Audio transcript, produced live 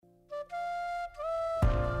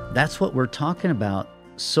That's what we're talking about.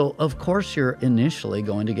 So of course you're initially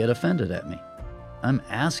going to get offended at me. I'm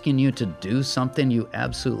asking you to do something you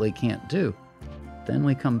absolutely can't do. Then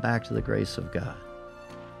we come back to the grace of God.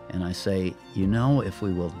 And I say, if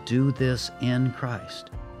we will do this in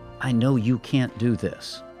Christ, I know you can't do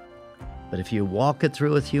this. But if you walk it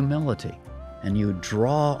through with humility and you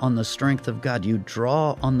draw on the strength of God, you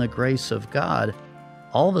draw on the grace of God,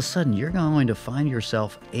 all of a sudden you're going to find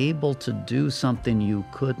yourself able to do something you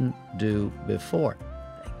couldn't do before.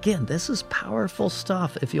 Again, this is powerful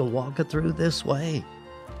stuff if you'll walk it through this way.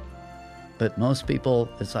 But most people,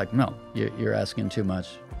 it's like, no, you're asking too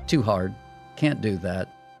much, too hard, can't do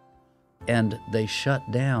that. And they shut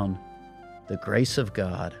down the grace of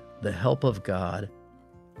God, the help of God,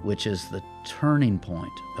 which is the turning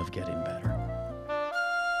point of getting better.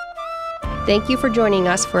 Thank you for joining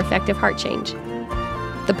us for Effective Heart Change.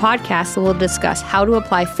 The podcast will discuss how to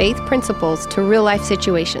apply faith principles to real-life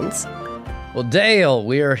situations. Well, Dale,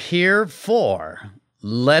 we are here for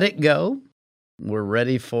Let It Go. We're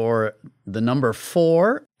ready for the number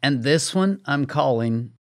 4, and this one I'm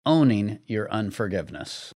calling Owning Your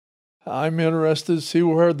Unforgiveness. I'm interested to see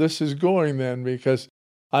where this is going then, because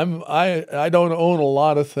I don't own a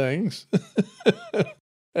lot of things,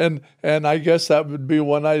 and I guess that would be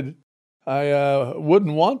one I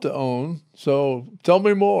wouldn't want to own. So tell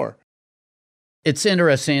me more. It's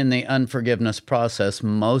interesting in the unforgiveness process.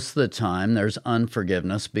 Most of the time, there's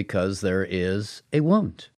unforgiveness because there is a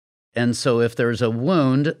wound. And so if there's a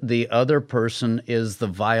wound, the other person is the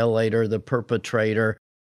violator, the perpetrator.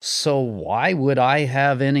 So why would I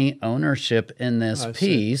have any ownership in this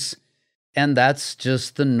piece? And that's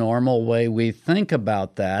just the normal way we think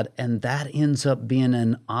about that. And that ends up being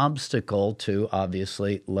an obstacle to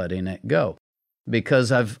obviously letting it go.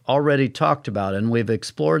 Because I've already talked about it, and we've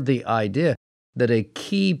explored the idea that a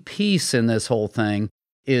key piece in this whole thing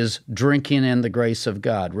is drinking in the grace of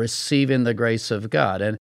God, receiving the grace of God.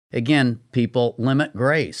 And again, people limit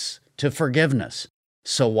grace to forgiveness.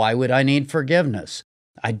 So why would I need forgiveness?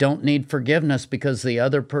 I don't need forgiveness because the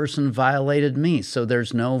other person violated me, so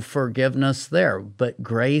there's no forgiveness there. But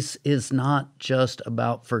grace is not just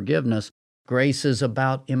about forgiveness. Grace is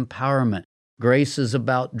about empowerment. Grace is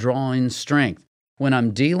about drawing strength. When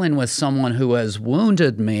I'm dealing with someone who has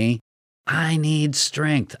wounded me, I need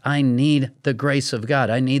strength. I need the grace of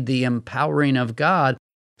God. I need the empowering of God.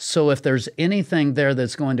 So if there's anything there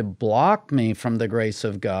that's going to block me from the grace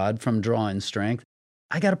of God, from drawing strength,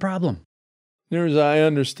 I got a problem. Near as I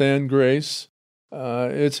understand grace,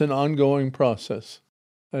 it's an ongoing process.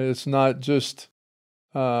 It's not just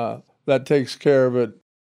that takes care of it,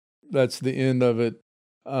 that's the end of it.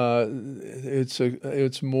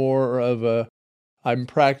 It's more of a, I'm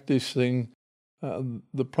practicing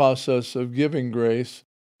the process of giving grace,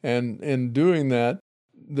 and in doing that,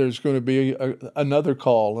 there's going to be another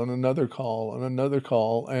call and another call and another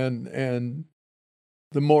call, and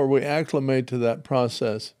the more we acclimate to that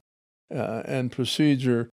process and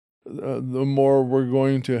procedure, the more we're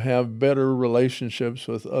going to have better relationships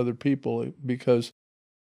with other people, because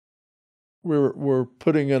we're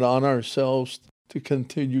putting it on ourselves to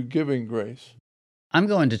continue giving grace. I'm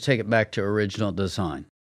going to take it back to original design.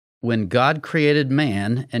 When God created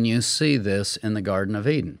man, and you see this in the Garden of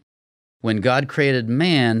Eden, when God created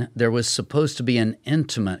man, there was supposed to be an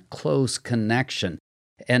intimate, close connection.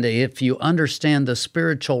 And if you understand the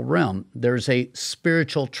spiritual realm, there's a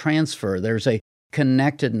spiritual transfer. There's a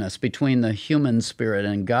connectedness between the human spirit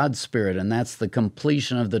and God's spirit, and that's the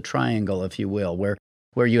completion of the triangle, if you will,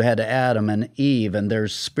 where you had Adam and Eve, and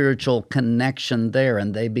there's spiritual connection there,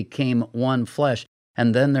 and they became one flesh.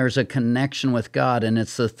 And then there's a connection with God, and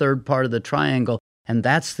it's the third part of the triangle, and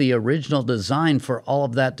that's the original design for all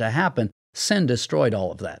of that to happen. Sin destroyed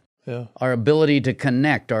all of that. Yeah. Our ability to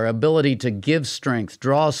connect, our ability to give strength,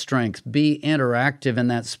 draw strength, be interactive in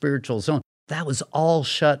that spiritual zone, that was all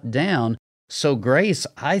shut down. So grace,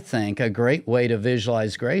 I think, a great way to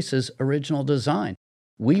visualize grace is original design.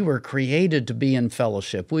 We were created to be in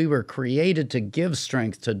fellowship. We were created to give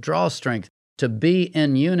strength, to draw strength, to be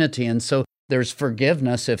in unity. And so there's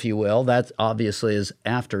forgiveness, if you will. That obviously is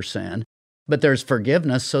after sin. But there's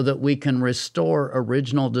forgiveness so that we can restore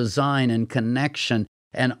original design and connection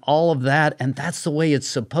and all of that. And that's the way it's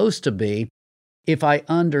supposed to be. If I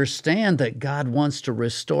understand that God wants to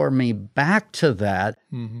restore me back to that,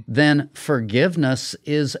 then forgiveness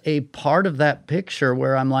is a part of that picture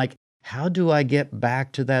where I'm like, how do I get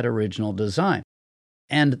back to that original design?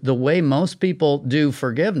 And the way most people do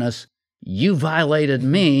forgiveness, you violated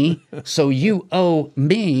me, so you owe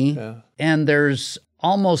me. Yeah. And there's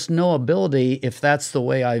almost no ability, if that's the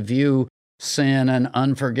way I view sin and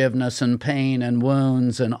unforgiveness and pain and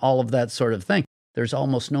wounds and all of that sort of thing, there's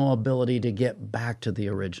almost no ability to get back to the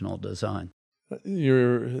original design.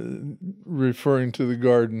 You're referring to the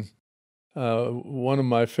garden. One of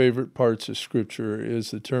my favorite parts of Scripture is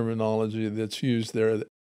the terminology that's used there,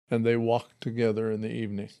 and they walked together in the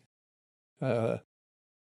evening. To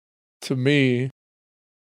me,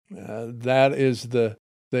 that is the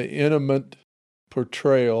intimate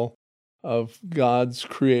portrayal of God's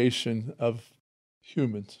creation of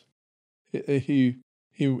humans. He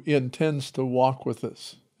intends to walk with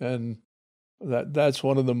us, and that's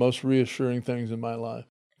one of the most reassuring things in my life.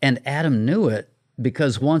 And Adam knew it,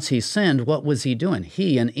 because once he sinned, what was he doing?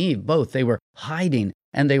 He and Eve both, they were hiding,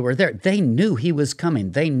 and they were there. They knew he was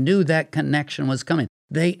coming. They knew that connection was coming.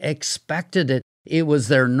 They expected it. It was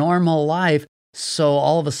their normal life. So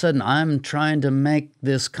all of a sudden, I'm trying to make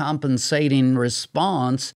this compensating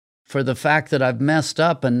response for the fact that I've messed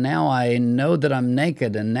up, and now I know that I'm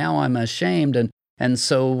naked, and now I'm ashamed, and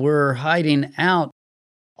so we're hiding out.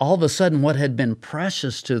 All of a sudden, what had been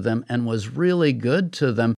precious to them and was really good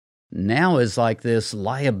to them now is like this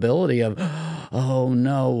liability of, oh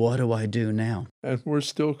no, what do I do now? And we're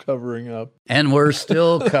still covering up. And we're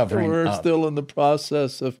still covering we're up. Still in the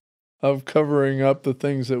process of covering up the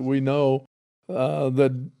things that we know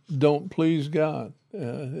that don't please God.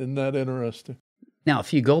 Isn't that interesting? Now,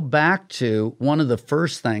 if you go back to one of the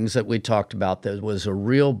first things that we talked about that was a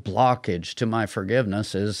real blockage to my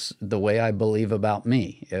forgiveness is the way I believe about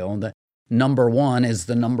me. The number one is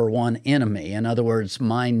the number one enemy. In other words,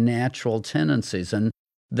 my natural tendencies. And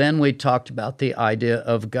then we talked about the idea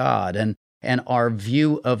of God, and our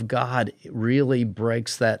view of God really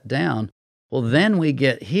breaks that down. Well, then we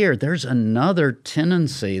get here. There's another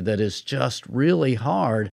tendency that is just really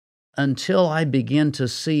hard until I begin to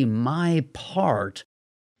see my part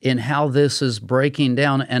in how this is breaking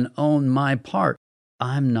down and own my part.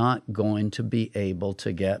 I'm not going to be able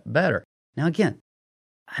to get better. Now, again,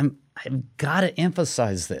 I've got to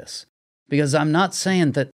emphasize this, because I'm not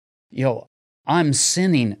saying that, I'm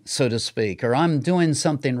sinning, so to speak, or I'm doing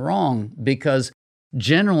something wrong, because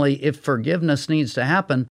generally, if forgiveness needs to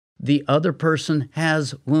happen, the other person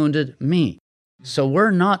has wounded me. So we're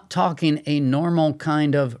not talking a normal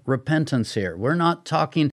kind of repentance here. We're not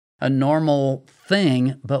talking a normal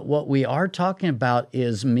thing, but what we are talking about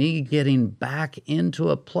is me getting back into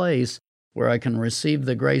a place where I can receive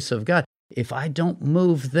the grace of God. If I don't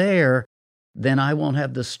move there, then I won't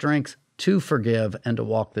have the strength to forgive and to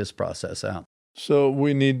walk this process out. So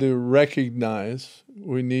we need to recognize,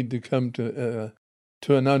 we need to come to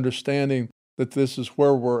an understanding that this is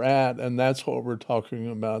where we're at, and that's what we're talking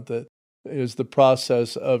about, that is the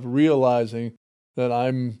process of realizing that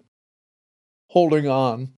I'm holding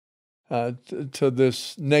on to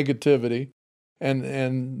this negativity,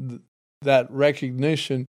 and that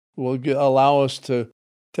recognition will allow us to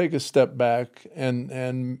take a step back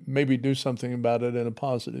and maybe do something about it in a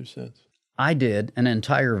positive sense. I did an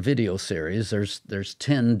entire video series. There's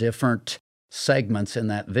 10 different segments in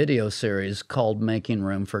that video series called Making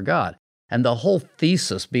Room for God. And the whole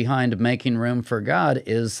thesis behind Making Room for God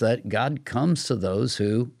is that God comes to those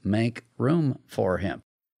who make room for Him.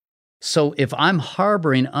 So if I'm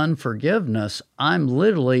harboring unforgiveness, I'm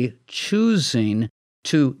literally choosing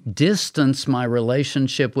to distance my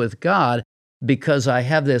relationship with God because I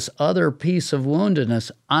have this other piece of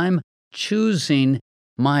woundedness. I'm choosing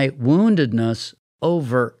my woundedness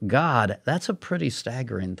over God. That's a pretty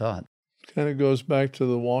staggering thought. Kind of goes back to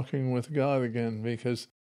the walking with God again, because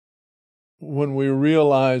when we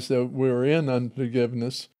realize that we're in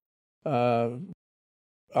unforgiveness,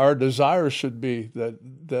 our desire should be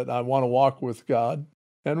that I want to walk with God,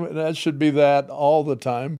 and that should be that all the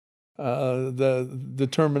time. The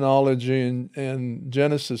terminology in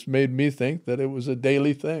Genesis made me think that it was a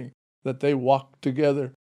daily thing, that they walked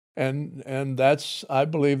together, and I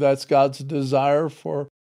believe that's God's desire for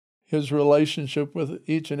His relationship with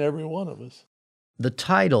each and every one of us. The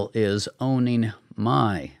title is Owning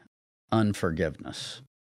My Unforgiveness.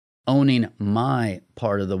 Owning my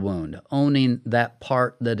part of the wound, owning that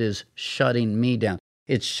part that is shutting me down.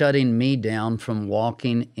 It's shutting me down from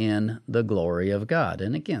walking in the glory of God.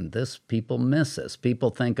 And again, people miss this. People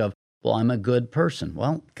think of, well, I'm a good person.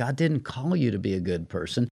 Well, God didn't call you to be a good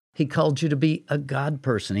person. He called you to be a God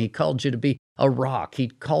person. He called you to be a rock. He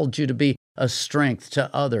called you to be a strength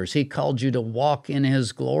to others. He called you to walk in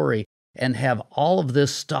His glory and have all of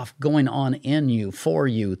this stuff going on in you, for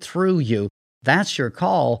you, through you. That's your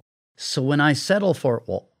call. So when I settle for,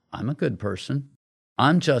 well, I'm a good person,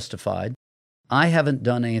 I'm justified, I haven't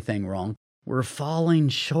done anything wrong, we're falling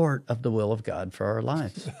short of the will of God for our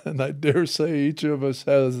lives. And I dare say each of us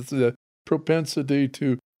has propensity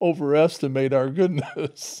to overestimate our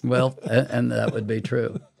goodness. Well, and that would be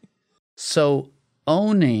true. So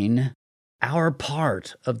owning our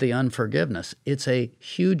part of the unforgiveness, it's a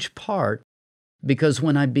huge part, because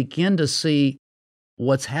when I begin to see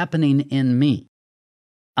what's happening in me,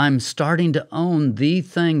 I'm starting to own the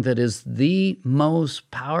thing that is the most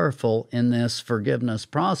powerful in this forgiveness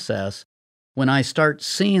process. When I start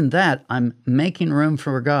seeing that, I'm making room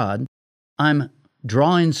for God. I'm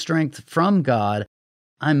drawing strength from God.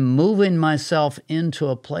 I'm moving myself into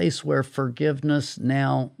a place where forgiveness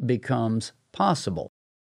now becomes possible.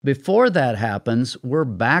 Before that happens, we're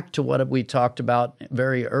back to what we talked about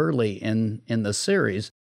very early in the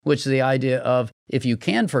series, which is the idea of, if you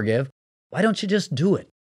can forgive, why don't you just do it?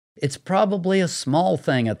 It's probably a small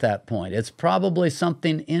thing at that point. It's probably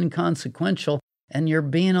something inconsequential, and you're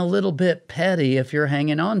being a little bit petty if you're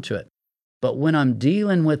hanging on to it. But when I'm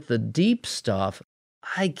dealing with the deep stuff,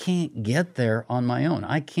 I can't get there on my own.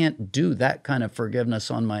 I can't do that kind of forgiveness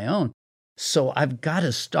on my own. So I've got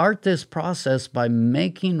to start this process by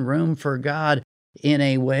making room for God in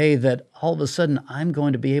a way that all of a sudden I'm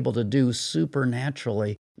going to be able to do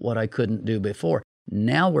supernaturally what I couldn't do before.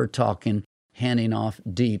 Now we're talking handing off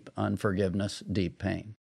deep unforgiveness, deep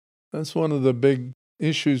pain. That's one of the big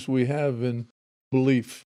issues we have in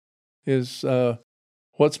belief is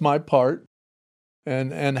what's my part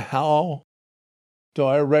and how do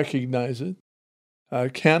I recognize it?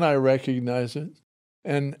 Can I recognize it?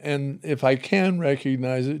 And if I can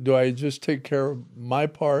recognize it, do I just take care of my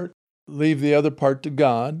part, leave the other part to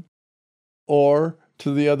God, or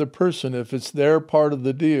to the other person? If it's their part of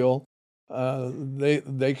the deal,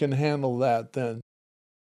 they can handle that then.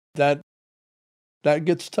 That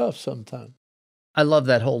gets tough sometimes. I love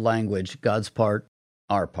that whole language, God's part,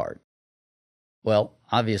 our part. Well,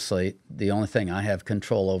 obviously, the only thing I have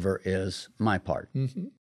control over is my part. Mm-hmm.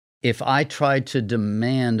 If I try to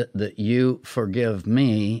demand that you forgive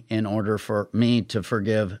me in order for me to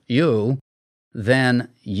forgive you, then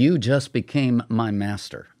you just became my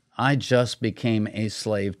master. I just became a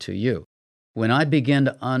slave to you. When I begin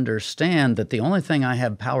to understand that the only thing I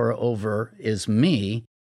have power over is me,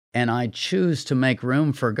 and I choose to make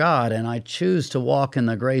room for God, and I choose to walk in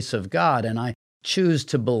the grace of God, and I choose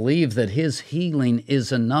to believe that His healing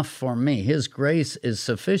is enough for me, His grace is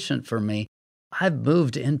sufficient for me, I've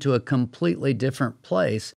moved into a completely different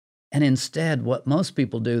place. And instead, what most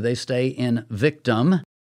people do, they stay in victim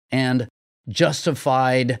and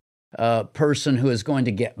justified person who is going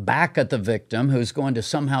to get back at the victim, who's going to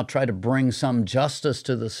somehow try to bring some justice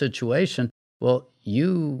to the situation. Well,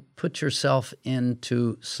 you put yourself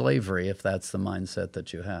into slavery if that's the mindset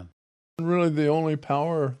that you have. Really, the only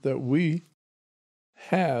power that we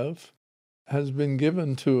have has been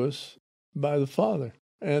given to us by the Father.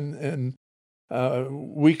 And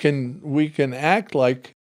we can act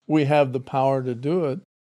like we have the power to do it,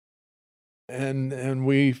 and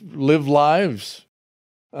we live lives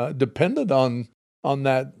dependent on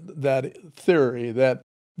that theory, that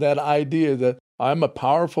idea that I'm a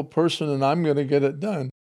powerful person and I'm going to get it done.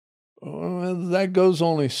 Well, that goes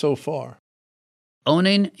only so far.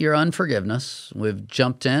 Owning your unforgiveness. We've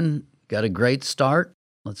jumped in, got a great start.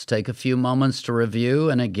 Let's take a few moments to review,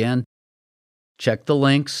 and again, check the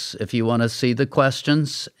links if you want to see the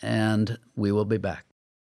questions, and we will be back.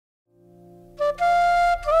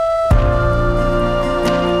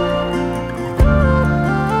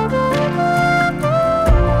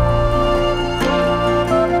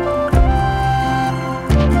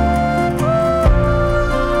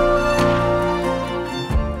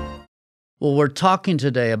 Well, we're talking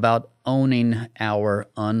today about owning our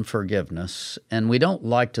unforgiveness, and we don't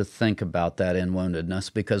like to think about that in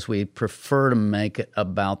woundedness because we prefer to make it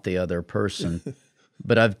about the other person.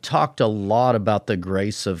 But I've talked a lot about the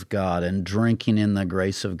grace of God and drinking in the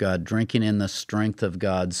grace of God, drinking in the strength of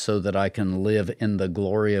God so that I can live in the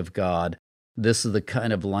glory of God. This is the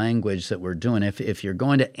kind of language that we're doing. If you're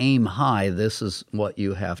going to aim high, this is what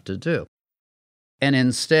you have to do. And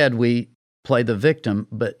instead, we play the victim,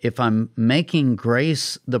 but if I'm making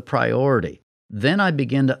grace the priority, then I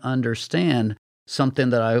begin to understand something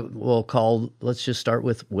that I will call, let's just start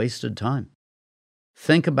with wasted time.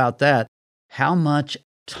 Think about that. How much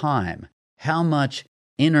time, how much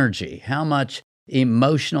energy, how much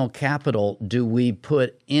emotional capital do we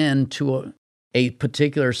put into a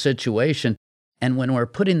particular situation? And when we're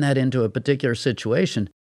putting that into a particular situation,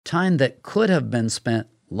 time that could have been spent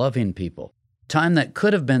loving people, time that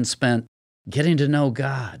could have been spent getting to know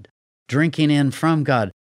God, drinking in from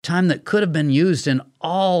God, time that could have been used in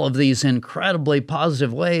all of these incredibly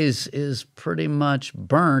positive ways is pretty much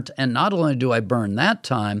burnt. And not only do I burn that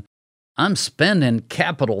time, I'm spending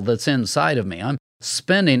capital that's inside of me. I'm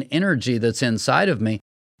spending energy that's inside of me.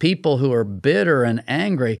 People who are bitter and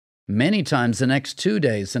angry, many times the next 2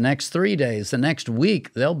 days, the next 3 days, the next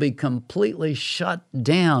week, they'll be completely shut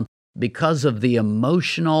down because of the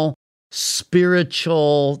emotional,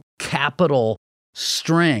 spiritual capital,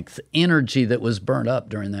 strength, energy that was burnt up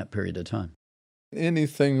during that period of time.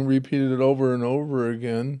 Anything repeated over and over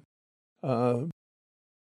again,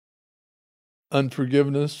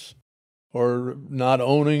 unforgiveness or not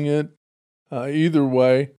owning it, either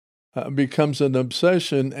way, becomes an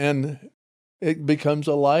obsession and it becomes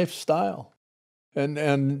a lifestyle.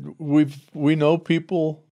 And we know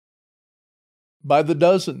people by the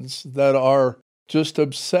dozens that are just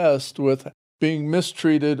obsessed with being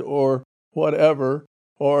mistreated or whatever,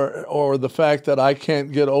 or the fact that I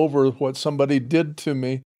can't get over what somebody did to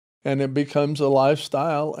me, and it becomes a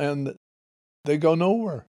lifestyle and they go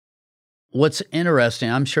nowhere. What's interesting,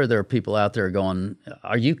 I'm sure there are people out there going,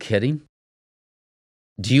 are you kidding?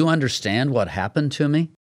 Do you understand what happened to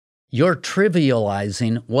me? You're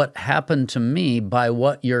trivializing what happened to me by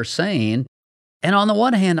what you're saying. And on the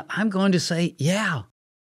one hand, I'm going to say, yeah,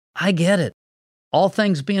 I get it. All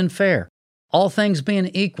things being fair, all things being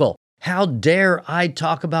equal. How dare I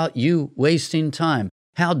talk about you wasting time?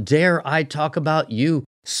 How dare I talk about you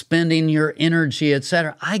spending your energy,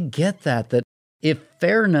 etc.? I get that if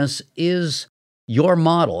fairness is your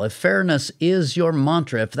model, if fairness is your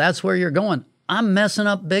mantra, if that's where you're going, I'm messing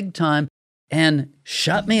up big time, and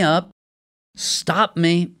shut me up, stop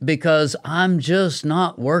me, because I'm just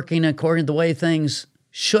not working according to the way things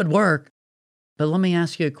should work. But let me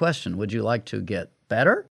ask you a question. Would you like to get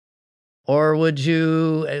better? Or would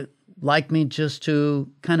you like me just to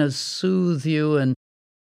kind of soothe you and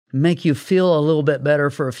make you feel a little bit better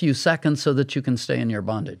for a few seconds so that you can stay in your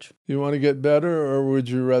bondage? You want to get better, or would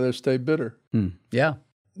you rather stay bitter? Yeah.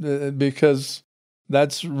 Because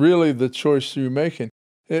that's really the choice you're making.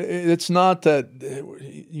 It's not that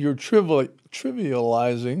you're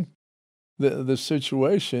trivializing the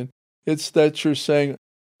situation. It's that you're saying,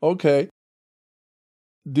 okay,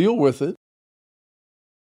 deal with it.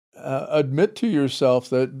 Admit to yourself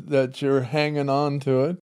that you're hanging on to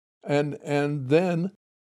it, and then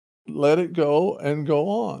let it go and go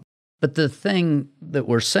on. But the thing that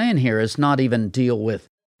we're saying here is not even deal with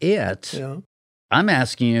it. Yeah. I'm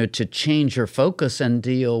asking you to change your focus and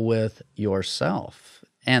deal with yourself.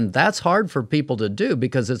 And that's hard for people to do,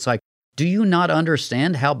 because it's like, do you not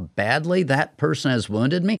understand how badly that person has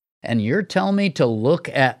wounded me? And you're telling me to look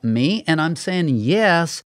at me? And I'm saying,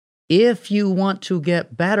 yes, if you want to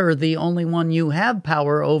get better, the only one you have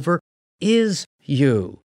power over is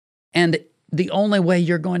you. And the only way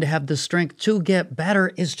you're going to have the strength to get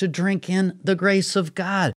better is to drink in the grace of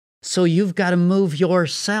God. So you've got to move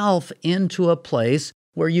yourself into a place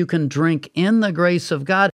where you can drink in the grace of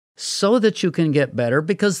God so that you can get better,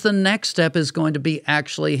 because the next step is going to be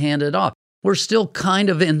actually handed off. We're still kind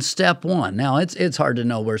of in step one. Now, it's hard to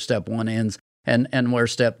know where step one ends and where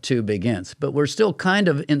step two begins, but we're still kind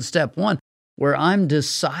of in step one, where I'm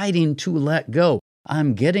deciding to let go.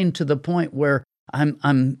 I'm getting to the point where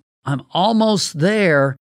I'm almost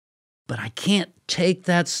there, but I can't take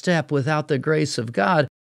that step without the grace of God.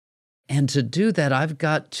 And to do that, I've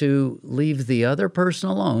got to leave the other person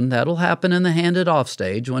alone. That'll happen in the handed off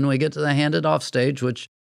stage, when we get to the handed off stage, which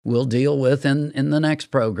we'll deal with in the next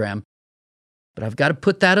program. But I've got to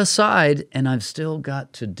put that aside, and I've still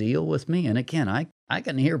got to deal with me. And again, I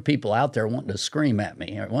can hear people out there wanting to scream at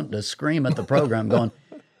me, or wanting to scream at the program going,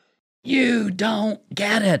 you don't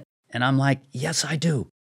get it. And I'm like, yes, I do.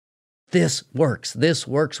 This works. This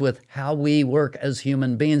works with how we work as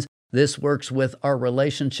human beings. This works with our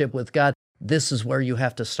relationship with God. This is where you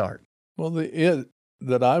have to start. Well, the it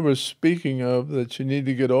that I was speaking of that you need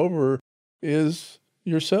to get over is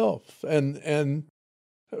yourself. And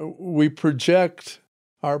we project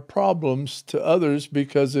our problems to others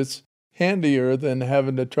because it's handier than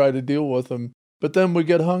having to try to deal with them. But then we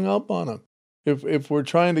get hung up on them. If we're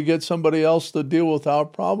trying to get somebody else to deal with our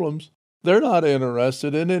problems, they're not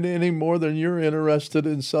interested in it any more than you're interested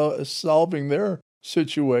in solving their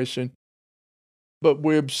situation. But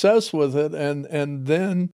we obsess with it, and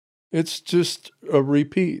then it's just a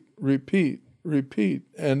repeat,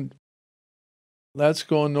 and that's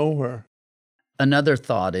going nowhere. Another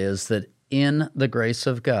thought is that in the grace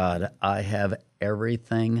of God, I have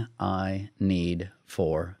everything I need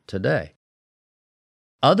for today.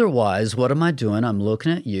 Otherwise, what am I doing? I'm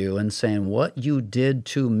looking at you and saying, what you did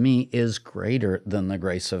to me is greater than the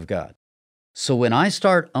grace of God. So when I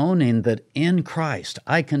start owning that in Christ,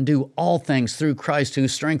 I can do all things through Christ who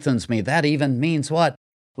strengthens me, that even means what?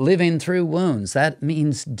 living through wounds. That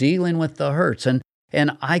means dealing with the hurts. And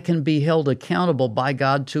I can be held accountable by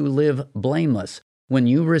God to live blameless. When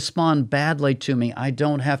you respond badly to me, I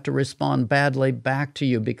don't have to respond badly back to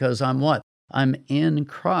you because I'm what? I'm in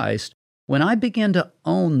Christ. When I begin to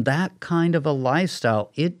own that kind of a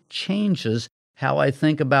lifestyle, it changes how I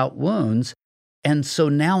think about wounds. And so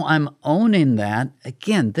now I'm owning that.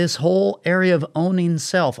 Again, this whole area of owning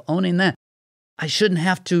self, owning that. I shouldn't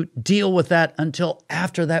have to deal with that until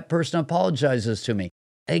after that person apologizes to me.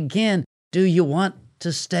 Again, do you want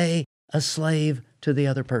to stay a slave to the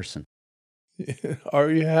other person? Are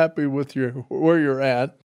you happy with where you're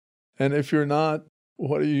at? And if you're not,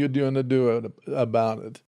 what are you doing to do about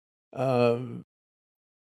it?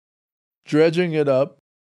 Dredging it up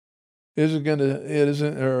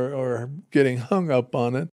or getting hung up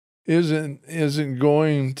on it isn't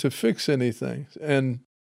going to fix anything. And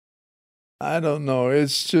I don't know.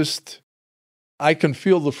 It's just, I can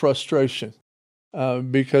feel the frustration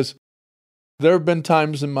because there have been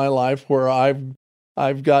times in my life where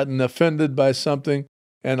I've gotten offended by something,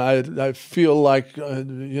 and I feel like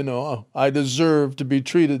I deserve to be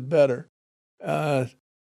treated better.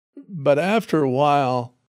 But after a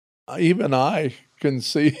while, even I can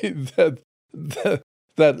see that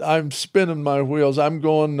I'm spinning my wheels. I'm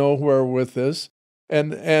going nowhere with this,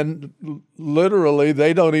 and literally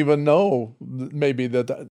they don't even know maybe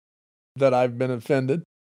that I've been offended,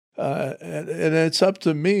 and it's up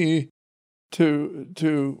to me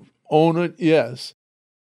to own it, yes,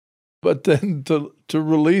 but then to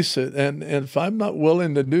release it. And if I'm not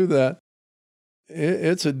willing to do that,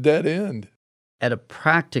 it's a dead end. At a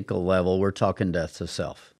practical level, we're talking death to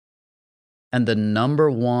self. And the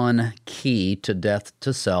number one key to death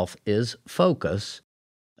to self is focus.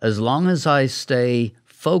 As long as I stay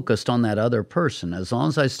focused on that other person, as long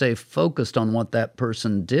as I stay focused on what that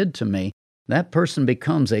person did to me, that person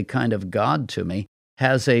becomes a kind of God to me,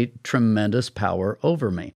 has a tremendous power over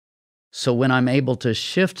me. So when I'm able to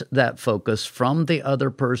shift that focus from the other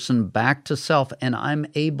person back to self, and I'm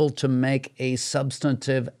able to make a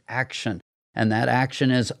substantive action, and that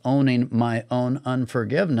action is owning my own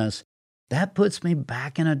unforgiveness, that puts me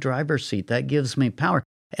back in a driver's seat. That gives me power.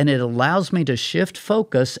 And it allows me to shift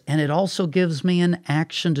focus, and it also gives me an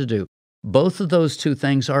action to do. Both of those two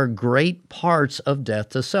things are great parts of death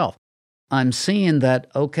to self. I'm seeing that,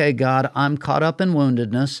 okay, God, I'm caught up in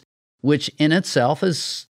woundedness, which in itself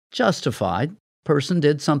is justified. Person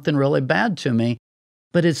did something really bad to me,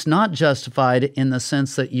 but it's not justified in the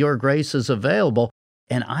sense that your grace is available,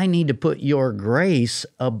 and I need to put your grace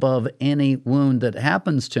above any wound that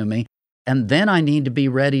happens to me. And then I need to be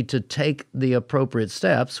ready to take the appropriate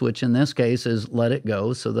steps, which in this case is let it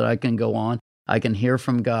go so that I can go on. I can hear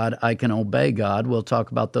from God. I can obey God. We'll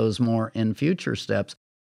talk about those more in future steps.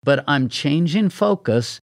 But I'm changing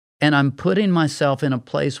focus, and I'm putting myself in a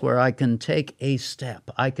place where I can take a step.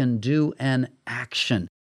 I can do an action.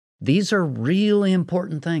 These are really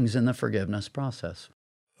important things in the forgiveness process.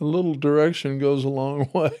 A little direction goes a long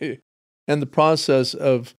way. And the process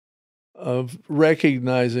of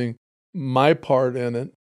recognizing my part in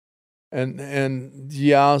it, and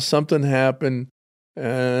yeah, something happened,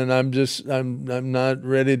 and I'm not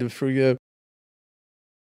ready to forgive.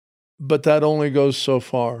 But that only goes so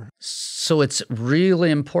far. So it's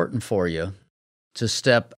really important for you to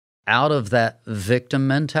step out of that victim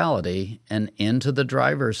mentality and into the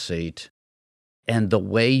driver's seat. And the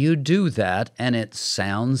way you do that, and it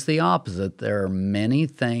sounds the opposite, there are many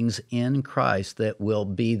things in Christ that will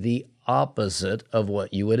be the opposite of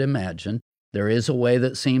what you would imagine. There is a way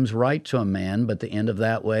that seems right to a man, but the end of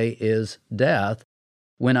that way is death.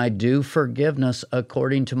 When I do forgiveness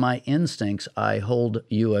according to my instincts, I hold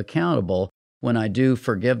you accountable. When I do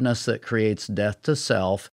forgiveness that creates death to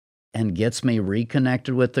self and gets me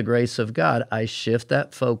reconnected with the grace of God, I shift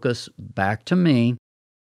that focus back to me.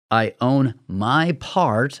 I own my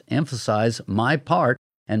part, emphasize my part,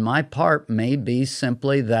 and my part may be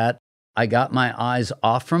simply that I got my eyes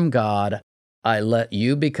off from God. I let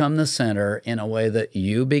you become the center in a way that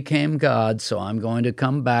you became God, so I'm going to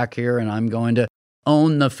come back here and I'm going to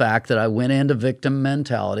own the fact that I went into victim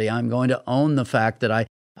mentality. I'm going to own the fact that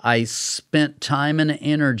I spent time and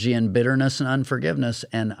energy in bitterness and unforgiveness,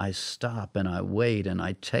 and I stop and I wait and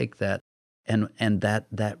I take that, and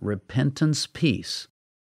that repentance piece,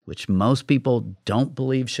 which most people don't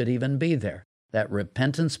believe should even be there. That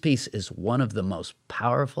repentance piece is one of the most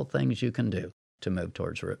powerful things you can do to move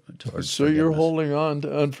towards So forgiveness. You're holding on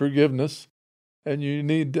to unforgiveness, and you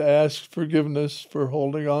need to ask forgiveness for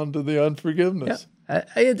holding on to the unforgiveness. Yeah.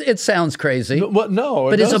 It sounds crazy, No,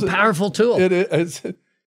 but it's a powerful tool.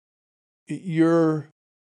 You're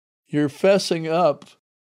fessing up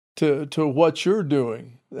to what you're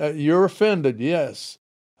doing. You're offended, yes.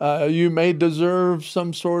 You may deserve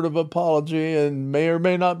some sort of apology and may or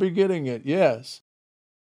may not be getting it, yes.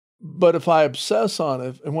 But if I obsess on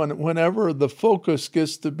it, and whenever the focus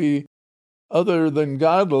gets to be other than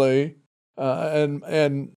godly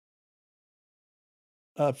and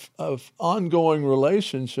of ongoing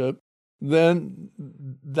relationship, then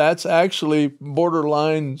that's actually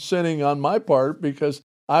borderline sinning on my part because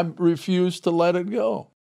I refuse to let it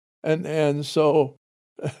go. And so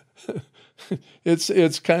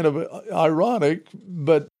it's kind of ironic,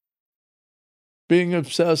 but being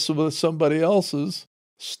obsessed with somebody else's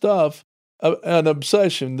stuff, an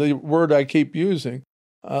obsession, the word I keep using,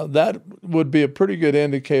 that would be a pretty good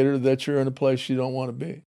indicator that you're in a place you don't want to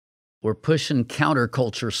be. We're pushing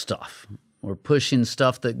counterculture stuff. We're pushing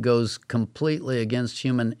stuff that goes completely against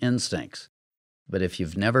human instincts. But if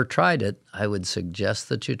you've never tried it, I would suggest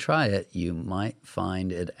that you try it. You might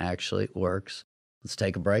find it actually works. Let's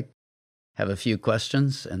take a break, have a few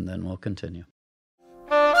questions, and then we'll continue.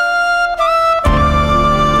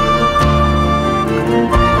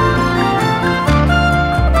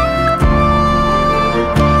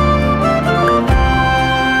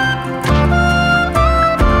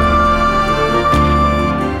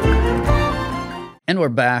 And we're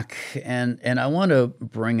back, and I want to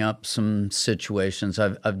bring up some situations.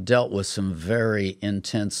 I've dealt with some very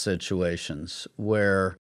intense situations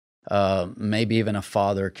where maybe even a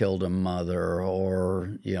father killed a mother,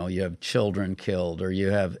 or you have children killed, or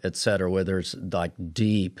you have et cetera, where there's like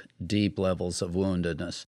deep levels of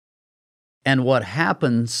woundedness. And what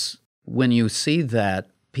happens when you see that,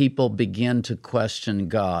 people begin to question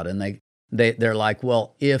God, and they're like,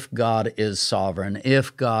 well, if God is sovereign,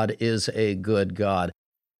 if God is a good God,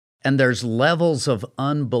 and there's levels of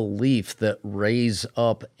unbelief that raise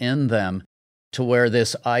up in them to where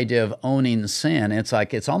this idea of owning sin, it's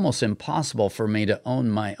like it's almost impossible for me to own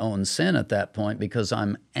my own sin at that point because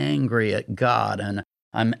I'm angry at God and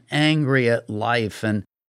I'm angry at life.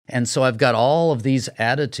 And so I've got all of these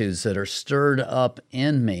attitudes that are stirred up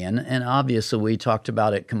in me. And obviously we talked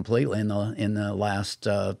about it completely in the last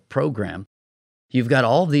program. You've got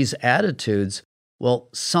all these attitudes. Well,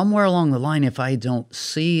 somewhere along the line, if I don't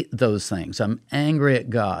see those things, I'm angry at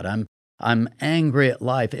God, I'm angry at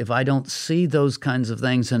life. If I don't see those kinds of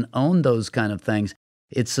things and own those kind of things,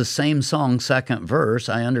 it's the same song, second verse.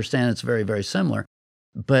 I understand it's very, very similar.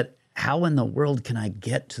 But how in the world can I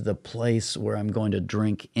get to the place where I'm going to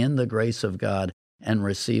drink in the grace of God and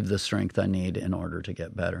receive the strength I need in order to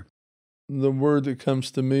get better? The word that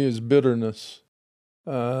comes to me is bitterness.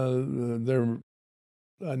 I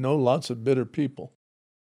know lots of bitter people,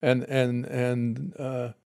 and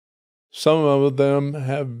some of them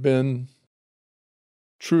have been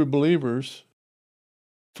true believers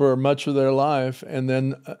for much of their life, and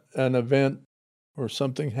then an event or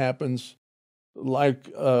something happens like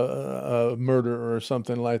a murder or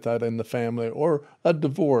something like that in the family, or a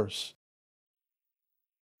divorce.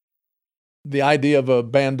 The idea of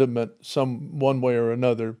abandonment, one way or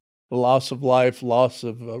another, loss of life, loss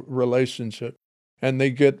of a relationship, and they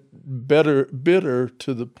get bitter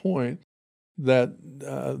to the point that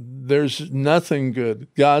there's nothing good.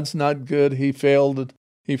 God's not good. He failed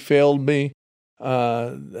me.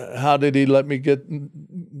 How did he let me get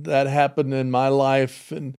that happen in my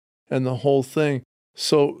life, and the whole thing?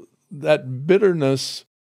 So that bitterness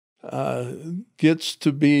gets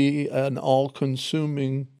to be an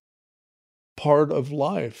all-consuming part of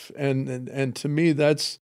life, and to me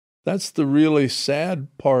that's the really sad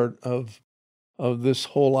part of this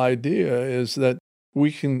whole idea, is that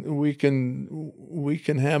we can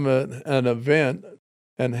have an event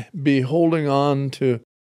and be holding on to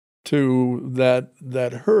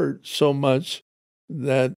that hurt so much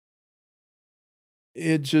that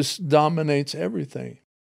it just dominates everything.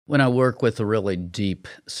 When I work with really deep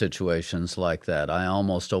situations like that, I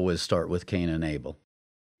almost always start with Cain and Abel.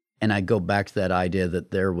 And I go back to that idea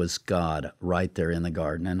that there was God right there in the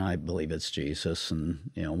garden, and I believe it's Jesus.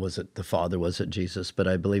 And, was it the Father, was it Jesus? But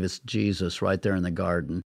I believe it's Jesus right there in the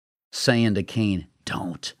garden saying to Cain,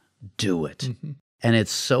 don't do it. Mm-hmm. And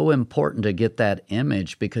it's so important to get that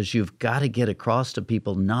image, because you've got to get across to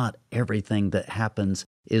people not everything that happens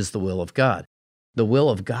is the will of God. The will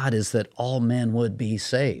of God is that all men would be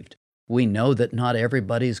saved. We know that not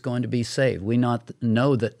everybody's going to be saved. We know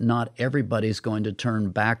that not everybody's going to turn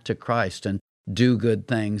back to Christ and do good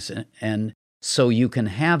things. And so you can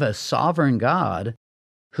have a sovereign God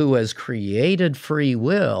who has created free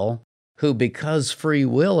will, who, because free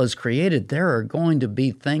will is created, there are going to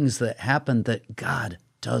be things that happen that God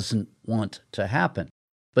doesn't want to happen.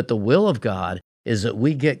 But the will of God is that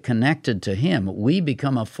we get connected to Him. We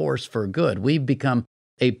become a force for good. We become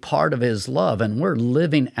a part of His love, and we're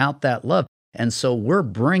living out that love. And so we're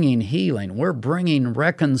bringing healing. We're bringing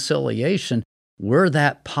reconciliation. We're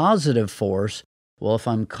that positive force. Well, if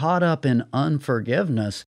I'm caught up in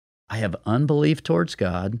unforgiveness, I have unbelief towards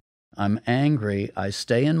God. I'm angry. I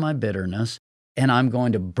stay in my bitterness, and I'm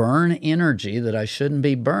going to burn energy that I shouldn't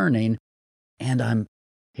be burning. And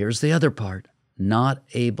here's the other part, not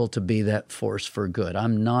able to be that force for good.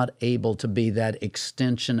 I'm not able to be that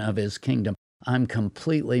extension of His kingdom. I'm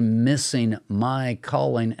completely missing my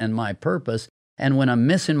calling and my purpose. And when I'm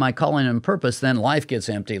missing my calling and purpose, then life gets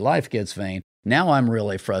empty, life gets vain. Now I'm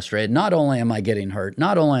really frustrated. Not only am I getting hurt,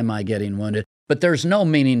 not only am I getting wounded, but there's no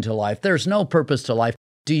meaning to life. There's no purpose to life.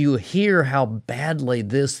 Do you hear how badly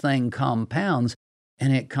this thing compounds?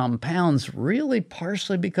 And it compounds really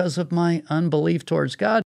partially because of my unbelief towards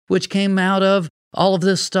God, which came out of all of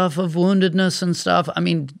this stuff of woundedness and stuff. I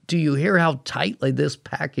mean, do you hear how tightly this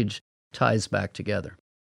package ties back together?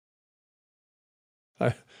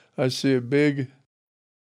 I see it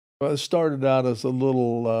started out as a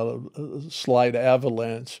little slight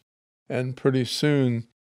avalanche, and pretty soon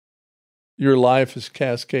your life is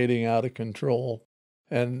cascading out of control.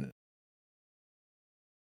 And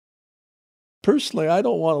personally, I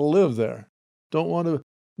don't want to live there. Don't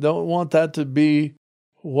want that to be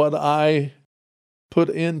what I put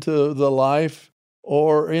into the life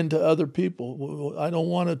or into other people. I don't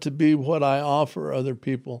want it to be what I offer other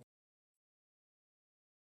people.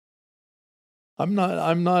 I'm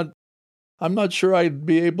not sure I'd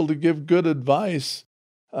be able to give good advice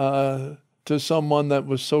to someone that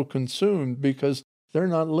was so consumed, because they're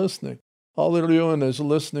not listening. All they're doing is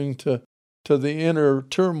listening to the inner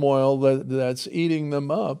turmoil that's eating them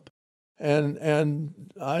up. And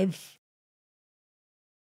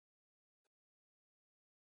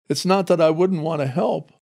it's not that I wouldn't want to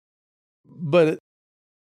help, but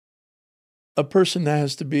a person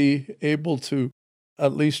has to be able to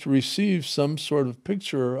at least receive some sort of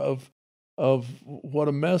picture of what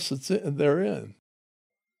a mess they're in.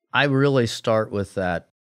 I really start with that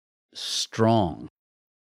strong,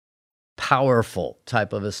 powerful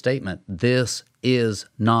type of a statement. This is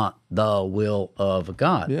not the will of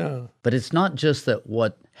God. Yeah. But it's not just that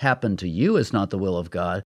what happened to you is not the will of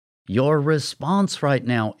God. Your response right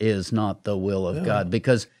now is not the will of God,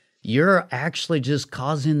 because you're actually just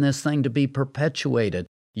causing this thing to be perpetuated.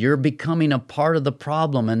 You're becoming a part of the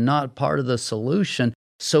problem and not part of the solution.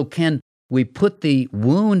 So can we put the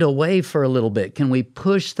wound away for a little bit? Can we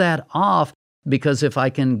push that off? Because if I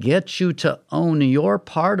can get you to own your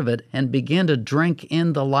part of it and begin to drink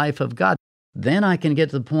in the life of God, then I can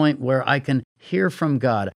get to the point where I can hear from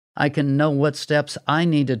God. I can know what steps I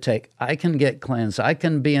need to take. I can get cleansed. I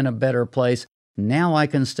can be in a better place. Now I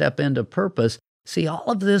can step into purpose. See, all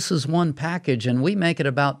of this is one package, and we make it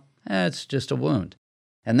about, it's just a wound.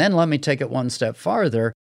 And then let me take it one step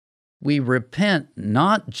farther. We repent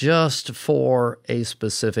not just for a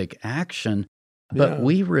specific action, but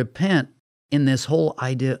we repent in this whole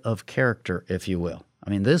idea of character, if you will. I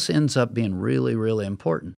mean, this ends up being really, really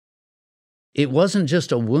important. It wasn't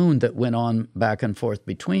just a wound that went on back and forth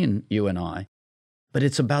between you and I, but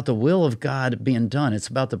it's about the will of God being done. It's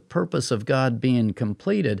about the purpose of God being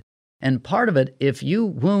completed. And part of it, if you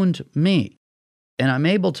wound me and I'm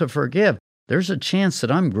able to forgive, there's a chance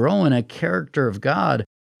that I'm growing a character of God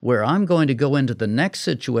where I'm going to go into the next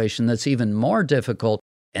situation that's even more difficult,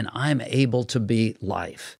 and I'm able to be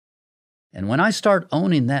life. And when I start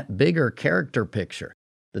owning that bigger character picture,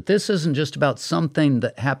 that this isn't just about something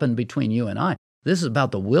that happened between you and I, this is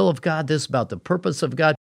about the will of God, this is about the purpose of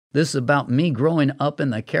God, this is about me growing up in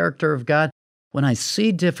the character of God. When I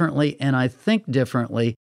see differently and I think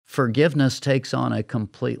differently, forgiveness takes on a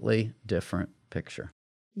completely different picture.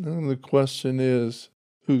 And the question is,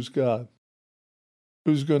 who's God?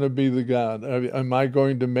 Who's going to be the God? Am I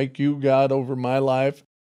going to make you God over my life,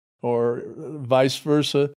 or vice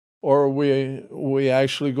versa? Or are we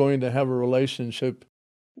actually going to have a relationship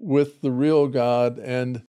with the real God,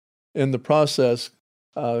 and in the process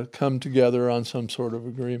come together on some sort of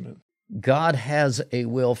agreement? God has a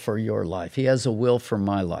will for your life. He has a will for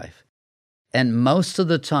my life. And most of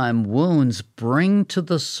the time, wounds bring to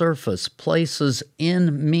the surface places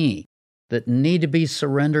in me that need to be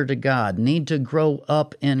surrendered to God, need to grow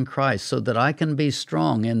up in Christ so that I can be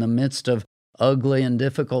strong in the midst of ugly and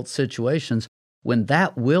difficult situations. When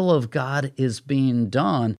that will of God is being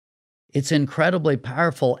done, it's incredibly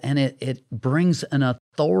powerful, and it brings an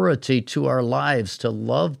authority to our lives to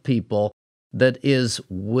love people that is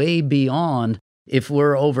way beyond if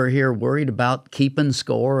we're over here worried about keeping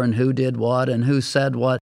score and who did what and who said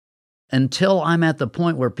what. until I'm at the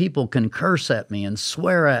point where people can curse at me and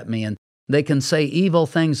swear at me and they can say evil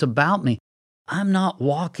things about me, I'm not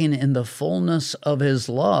walking in the fullness of His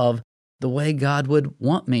love the way God would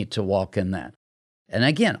want me to walk in that. And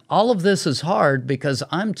again, all of this is hard because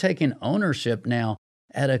I'm taking ownership now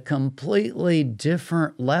at a completely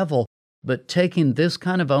different level, but taking this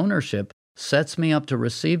kind of ownership sets me up to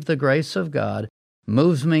receive the grace of God,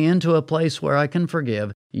 moves me into a place where I can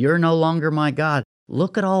forgive. You're no longer my God.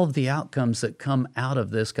 Look at all of the outcomes that come out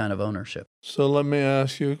of this kind of ownership. So let me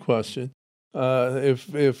ask you a question.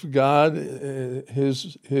 If God,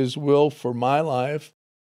 His will for my life,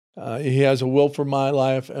 He has a will for my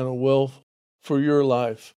life and a will for your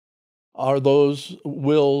life, are those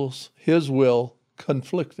wills, His will,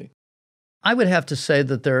 conflicting? I would have to say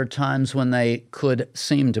that there are times when they could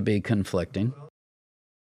seem to be conflicting.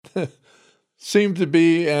 Seem to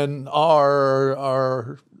be and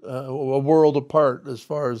are a world apart as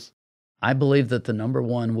far as... I believe that the number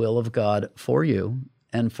one will of God for you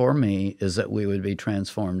and for me is that we would be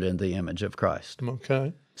transformed into the image of Christ.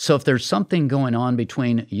 Okay. So if there's something going on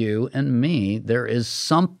between you and me, there is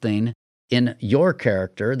something in your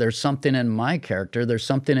character, there's something in my character, there's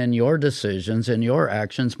something in your decisions, in your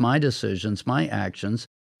actions, my decisions, my actions,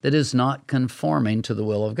 that is not conforming to the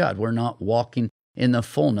will of God. We're not walking in the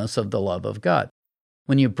fullness of the love of God.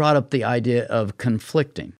 When you brought up the idea of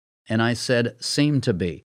conflicting, and I said seem to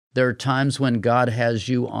be, there are times when God has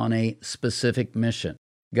you on a specific mission.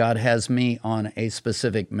 God has me on a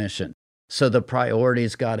specific mission. So the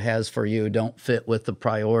priorities God has for you don't fit with the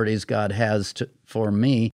priorities God has for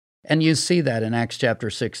me. And you see that in Acts chapter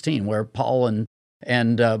 16, where Paul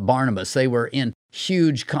and Barnabas, they were in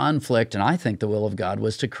huge conflict, and I think the will of God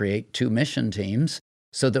was to create two mission teams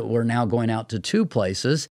so that we're now going out to two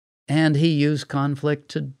places, and He used conflict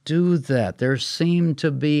to do that. There seemed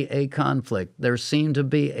to be a conflict. There seemed to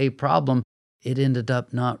be a problem. It ended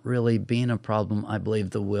up not really being a problem. I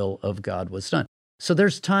believe the will of God was done. So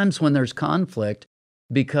there's times when there's conflict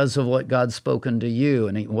because of what God's spoken to you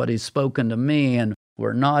and what He's spoken to me, and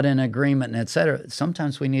we're not in agreement, and et cetera.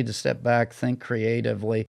 Sometimes we need to step back, think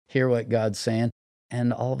creatively, hear what God's saying,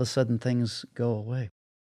 and all of a sudden things go away.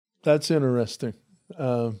 That's interesting.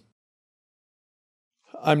 I'm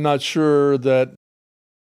not sure that,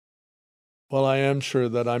 well, I am sure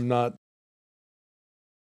that I'm not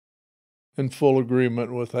in full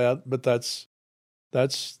agreement with that, but that's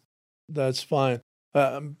fine.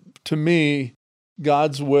 To me,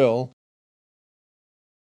 God's will,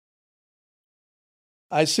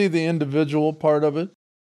 I see the individual part of it,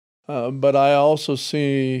 but I also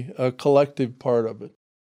see a collective part of it.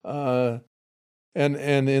 And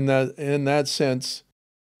in that sense,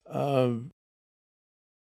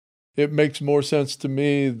 it makes more sense to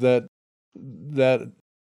me that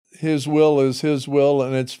His will is His will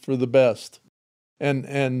and it's for the best.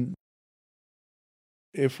 And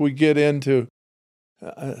if we get into,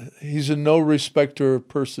 He's a no respecter of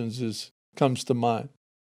persons comes to mind.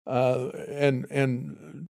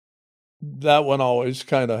 And that one always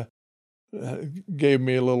kind of gave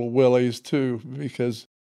me a little willies too, because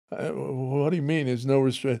what do you mean is no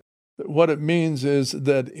respect? What it means is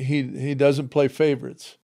that he doesn't play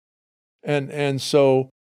favorites. And so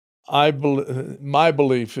my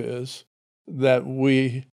belief is that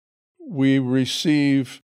we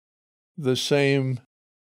receive the same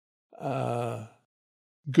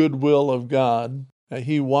goodwill of God.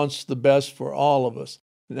 He wants the best for all of us.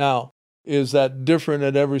 Now, is that different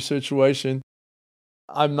at every situation?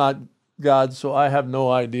 I'm not God, so I have no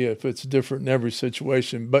idea if it's different in every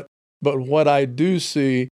situation. But what I do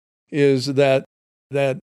see is that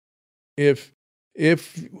if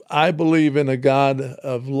I believe in a God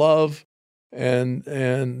of love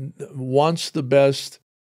and wants the best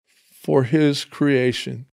for His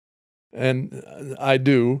creation, and I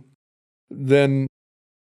do, then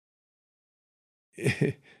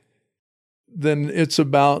it's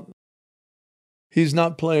about, He's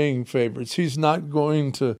not playing favorites. He's not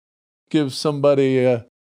going to give somebody a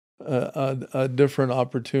different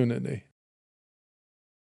opportunity.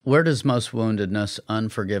 Where does most woundedness,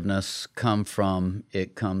 unforgiveness come from?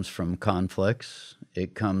 It comes from conflicts.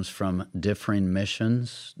 It comes from differing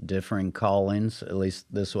missions, differing callings. At least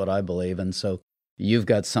this is what I believe. And so you've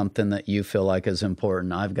got something that you feel like is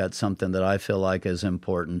important. I've got something that I feel like is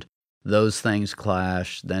important. Those things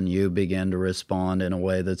clash. Then you begin to respond in a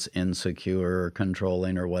way that's insecure or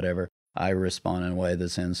controlling or whatever. I respond in a way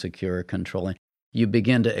that's insecure or controlling. You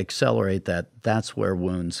begin to accelerate that. That's where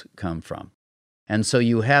wounds come from. And so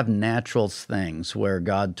you have natural things where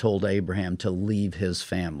God told Abraham to leave his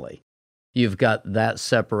family. You've got that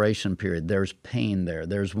separation period. There's pain there.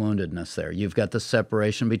 There's woundedness there. You've got the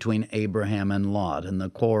separation between Abraham and Lot and the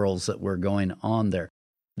quarrels that were going on there.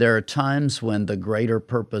 There are times when the greater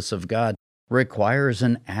purpose of God requires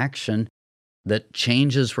an action that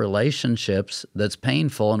changes relationships that's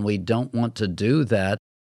painful, and we don't want to do that.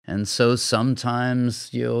 And so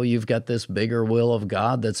sometimes, you've got this bigger will of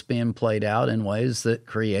God that's being played out in ways that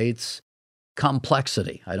creates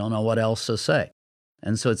complexity. I don't know what else to say.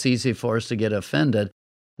 And so it's easy for us to get offended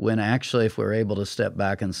when actually, if we're able to step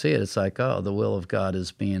back and see it, it's like, oh, the will of God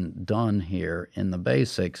is being done here in the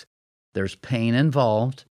basics. There's pain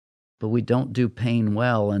involved, but we don't do pain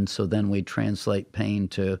well. And so then we translate pain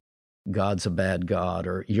to God's a bad God,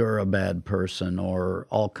 or you're a bad person, or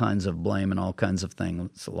all kinds of blame and all kinds of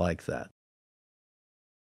things like that.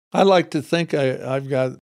 I like to think I've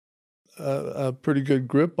got a pretty good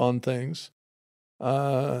grip on things.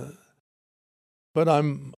 But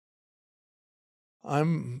I'm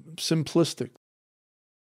simplistic,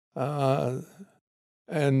 and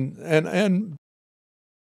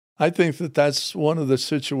I think that's one of the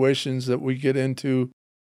situations that we get into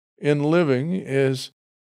in living is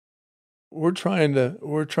we're trying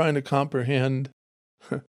to comprehend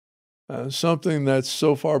something that's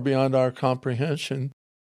so far beyond our comprehension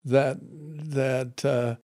that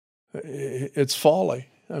it's folly.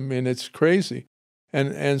 I mean, it's crazy,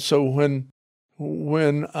 and so when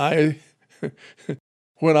I've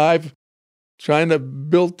trying to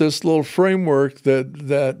build this little framework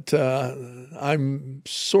that I'm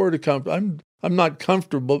sort of I'm not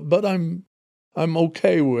comfortable, but I'm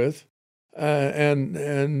okay with, and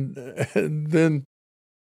then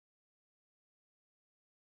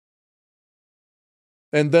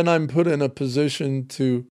I'm put in a position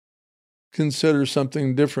to consider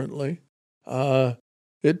something differently.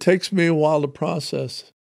 It takes me a while to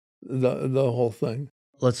process the whole thing.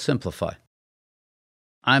 Let's simplify.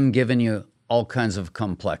 I'm giving you all kinds of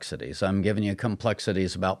complexities. I'm giving you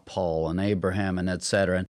complexities about Paul and Abraham and et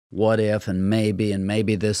cetera, and what if and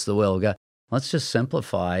maybe this the will of God. Let's just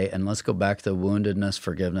simplify and let's go back to the woundedness,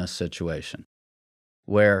 forgiveness situation,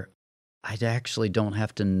 where I actually don't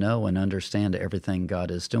have to know and understand everything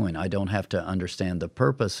God is doing. I don't have to understand the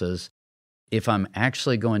purposes. If I'm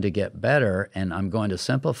actually going to get better and I'm going to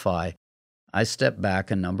simplify, I step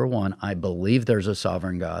back and number one, I believe there's a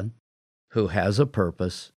sovereign God who has a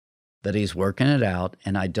purpose, that He's working it out,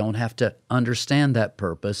 and I don't have to understand that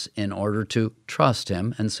purpose in order to trust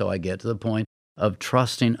Him. And so I get to the point of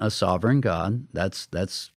trusting a sovereign God.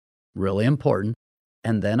 That's really important.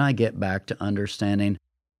 And then I get back to understanding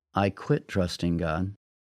I quit trusting God.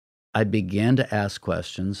 I began to ask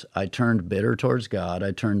questions. I turned bitter towards God.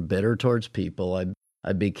 I turned bitter towards people.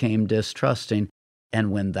 I became distrusting.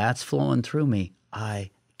 And when that's flowing through me,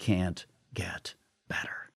 I can't get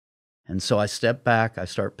better. And so I step back, I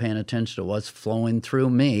start paying attention to what's flowing through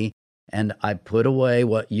me, and I put away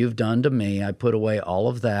what you've done to me. I put away all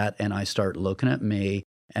of that, and I start looking at me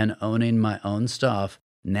and owning my own stuff.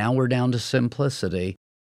 Now we're down to simplicity,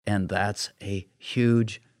 and that's a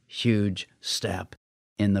huge, huge step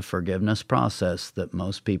in the forgiveness process that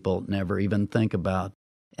most people never even think about,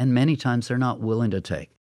 and many times they're not willing to take.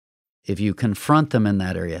 If you confront them in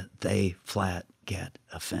that area, they flat get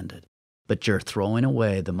offended. But you're throwing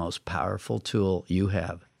away the most powerful tool you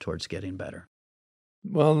have towards getting better.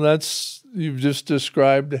 Well, you've just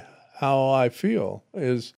described how I feel,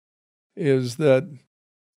 is that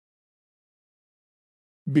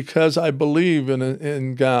because I believe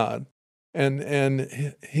in God,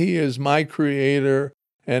 and He is my creator,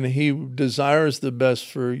 and He desires the best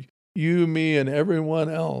for you, me, and everyone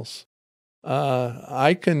else.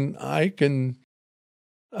 I can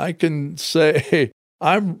say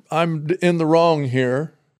I'm in the wrong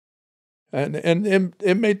here, and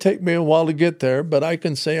it may take me a while to get there, but I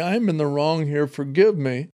can say I'm in the wrong here. Forgive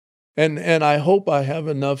me, and I hope I have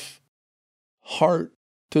enough heart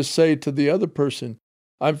to say to the other person,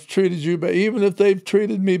 I've treated you, but even if they've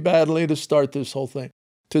treated me badly to start this whole thing,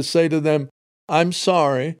 to say to them, I'm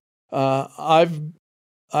sorry. I've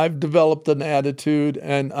developed an attitude,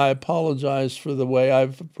 and I apologize for the way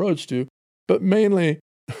I've approached you. But mainly,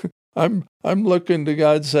 I'm looking to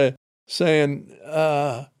God saying,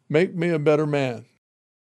 make me a better man.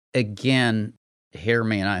 Again, hear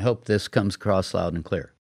me, and I hope this comes across loud and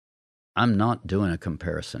clear. I'm not doing a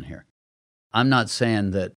comparison here. I'm not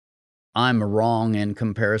saying that I'm wrong in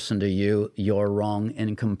comparison to you, you're wrong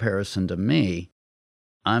in comparison to me.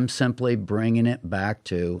 I'm simply bringing it back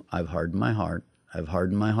to, I've hardened my heart. I've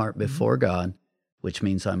hardened my heart before God, which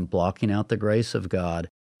means I'm blocking out the grace of God.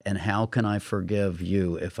 And how can I forgive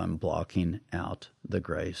you if I'm blocking out the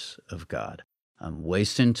grace of God? I'm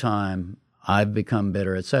wasting time. I've become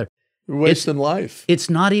bitter, etc. You're wasting life. It's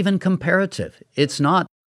not even comparative. It's not,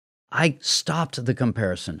 I stopped the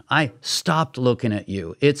comparison. I stopped looking at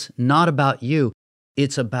you. It's not about you.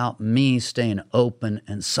 It's about me staying open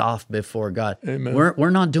and soft before God. Amen. We're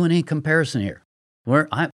not doing any comparison here.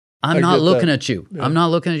 I'm not looking at you. Yeah. I'm not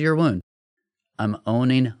looking at your wound. I'm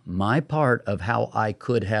owning my part of how I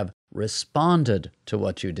could have responded to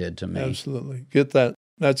what you did to me. Absolutely. Get that.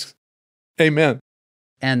 That's amen.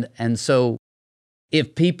 And so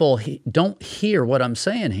if people don't hear what I'm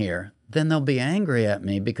saying here, then they'll be angry at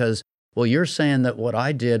me because, well, you're saying that what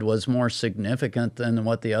I did was more significant than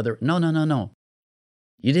what the other. No.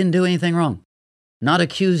 You didn't do anything wrong. Not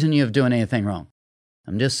accusing you of doing anything wrong.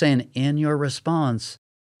 I'm just saying in your response,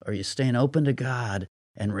 are you staying open to God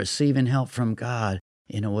and receiving help from God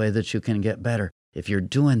in a way that you can get better? If you're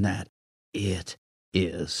doing that, it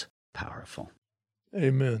is powerful.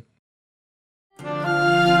 Amen.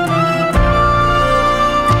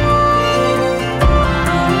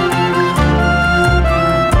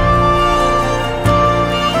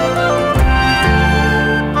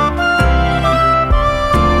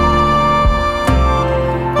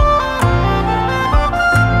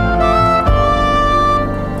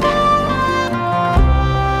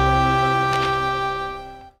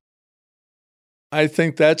 I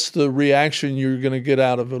think that's the reaction you're going to get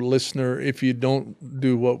out of a listener if you don't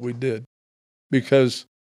do what we did, because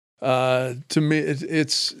to me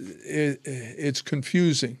it's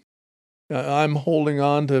confusing. I'm holding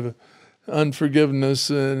on to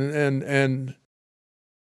unforgiveness, and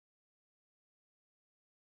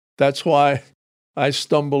that's why I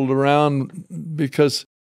stumbled around, because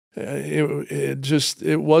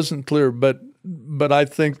it wasn't clear. But I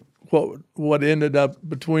think what ended up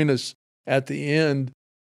between us at the end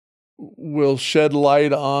will shed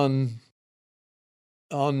light on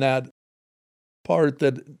that part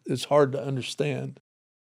that is hard to understand,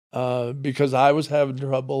 because I was having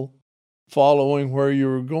trouble following where you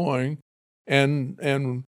were going,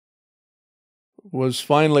 and was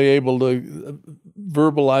finally able to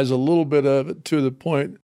verbalize a little bit of it to the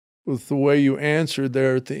point with the way you answered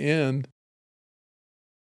there at the end.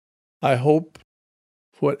 I hope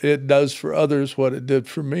what it does for others, what it did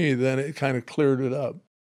for me, then it kind of cleared it up.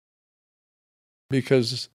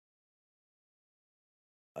 Because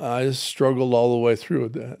I struggled all the way through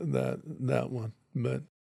that one.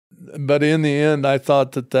 But in the end, I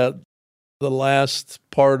thought that the last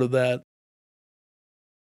part of that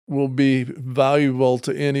will be valuable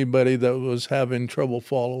to anybody that was having trouble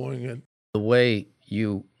following it. The way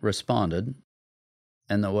you responded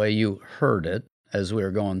and the way you heard it as we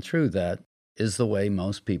were going through that is the way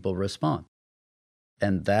most people respond.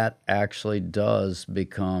 And that actually does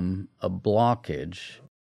become a blockage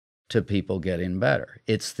to people getting better.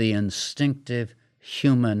 It's the instinctive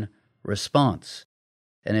human response.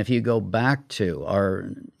 And if you go back to our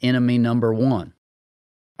enemy number one,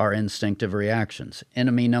 our instinctive reactions,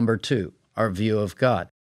 enemy number two, our view of God,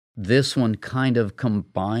 this one kind of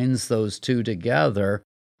combines those two together,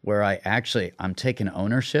 where I'm taking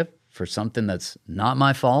ownership for something that's not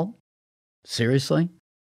my fault. Seriously?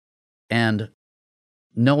 And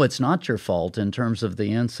no, it's not your fault in terms of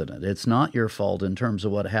the incident. It's not your fault in terms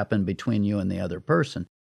of what happened between you and the other person.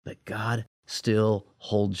 But God still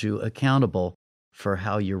holds you accountable for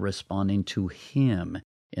how you're responding to Him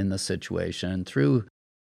in the situation and through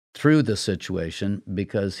the situation,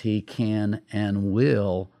 because He can and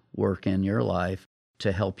will work in your life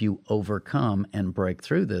to help you overcome and break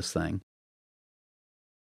through this thing.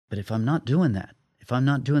 But if I'm not doing that, if I'm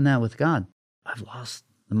not doing that with God, I've lost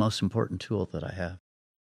the most important tool that I have.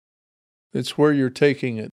 It's where you're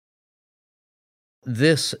taking it.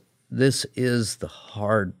 This is the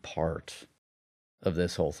hard part of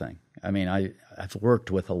this whole thing. I mean, I've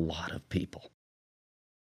worked with a lot of people.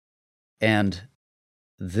 And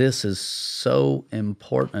this is so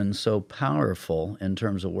important and so powerful in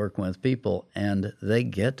terms of working with people. And they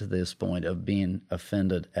get to this point of being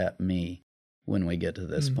offended at me when we get to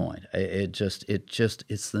this point.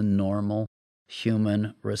 It's the normal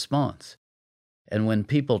human response. And when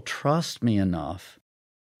people trust me enough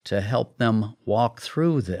to help them walk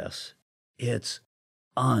through this, it's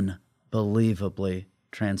unbelievably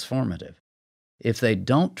transformative. If they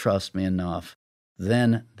don't trust me enough,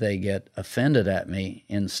 then they get offended at me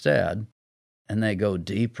instead, and they go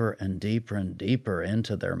deeper and deeper and deeper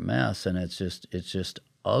into their mess, and it's just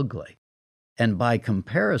ugly. And by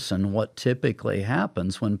comparison, what typically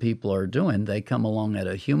happens when people are doing, they come along at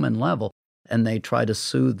a human level and they try to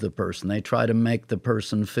soothe the person. They try to make the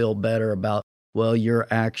person feel better about, well, your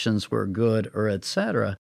actions were good, or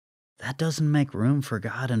etc. that doesn't make room for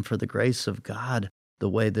God and for the grace of God the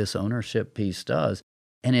way this ownership piece does.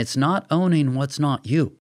 And it's not owning what's not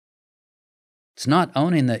you. It's not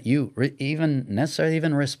owning that you even necessarily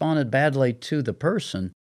even responded badly to the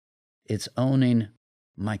person. It's owning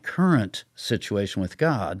my current situation with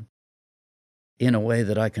God in a way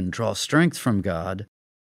that I can draw strength from God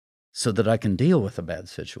so that I can deal with a bad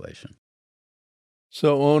situation.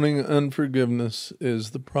 So owning unforgiveness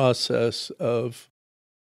is the process of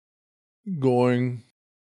going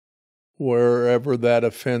wherever that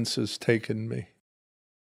offense has taken me.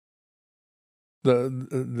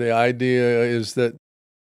 The idea is that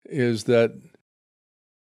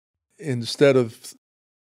instead of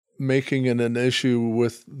making it an issue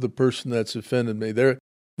with the person that's offended me,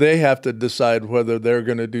 they have to decide whether they're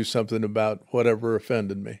going to do something about whatever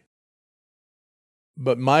offended me.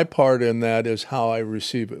 But my part in that is how I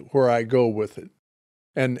receive it, where I go with it.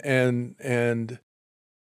 And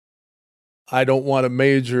I don't want to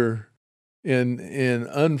major in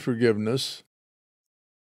unforgiveness,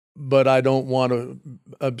 but I don't want to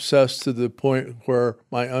obsess to the point where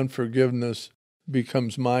my unforgiveness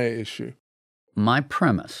becomes my issue. My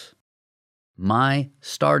premise, my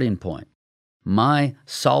starting point, my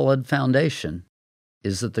solid foundation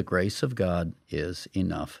is that the grace of God is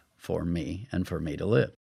enough for me and for me to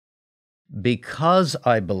live. Because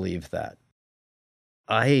I believe that,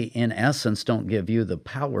 I, in essence, don't give you the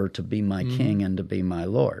power to be my king and to be my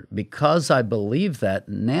Lord. Because I believe that,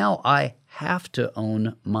 now I have to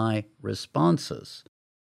own my responses.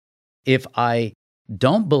 If I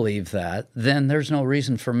don't believe that, then there's no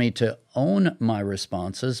reason for me to own my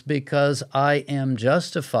responses because I am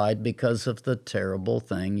justified because of the terrible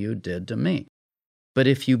thing you did to me. But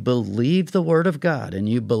if you believe the Word of God and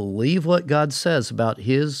you believe what God says about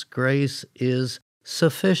His grace is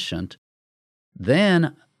sufficient,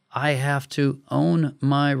 then I have to own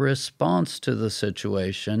my response to the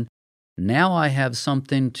situation. Now I have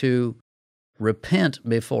something to repent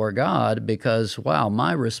before God because, wow,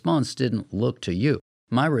 my response didn't look to you.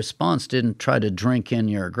 My response didn't try to drink in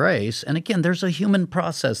your grace. And again, there's a human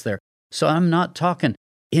process there. So I'm not talking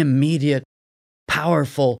immediate,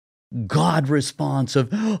 powerful God response of,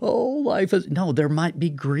 oh, life is... No, there might be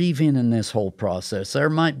grieving in this whole process. There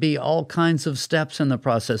might be all kinds of steps in the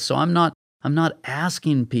process. So I'm not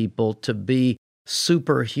asking people to be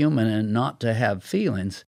superhuman and not to have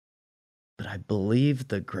feelings, but I believe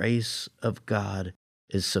the grace of God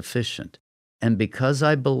is sufficient. And because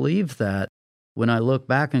I believe that, when I look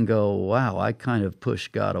back and go, wow, I kind of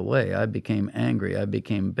pushed God away. I became angry. I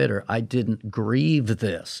became bitter. I didn't grieve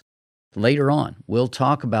this. Later on, we'll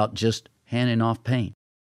talk about just handing off pain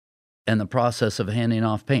and the process of handing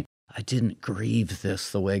off pain. I didn't grieve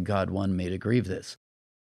this the way God wanted me to grieve this.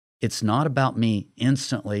 It's not about me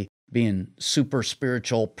instantly being super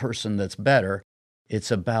spiritual person that's better.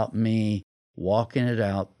 It's about me walking it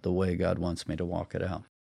out the way God wants me to walk it out.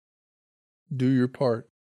 Do your part.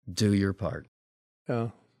 Do your part. Yeah.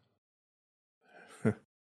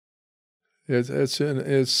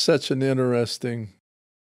 It's such an interesting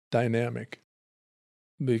dynamic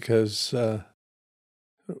because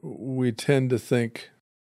we tend to think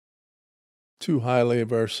too highly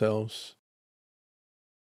of ourselves,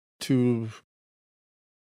 too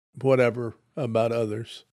whatever about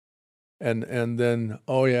others, and then,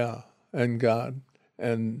 oh yeah, and God.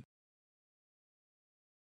 And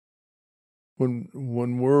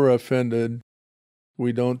when we're offended,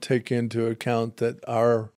 we don't take into account that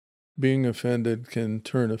our being offended can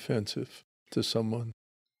turn offensive to someone.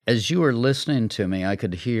 As you were listening to me, I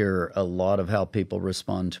could hear a lot of how people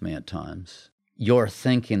respond to me at times. You're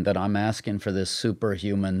thinking that I'm asking for this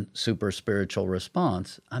superhuman, super spiritual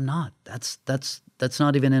response. I'm not. That's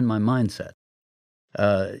not even in my mindset.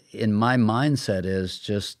 In my mindset is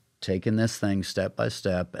just taking this thing step by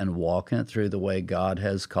step and walking it through the way God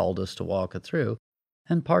has called us to walk it through.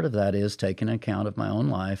 And part of that is taking account of my own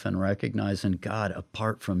life and recognizing, God,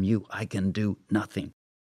 apart from you, I can do nothing.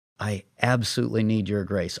 I absolutely need your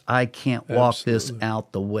grace. I can't walk this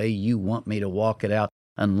out the way you want me to walk it out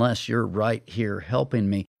unless you're right here helping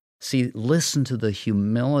me. See, listen to the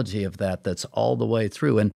humility of that that's all the way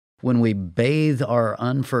through. And when we bathe our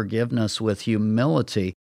unforgiveness with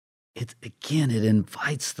humility, it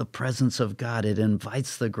invites the presence of God. It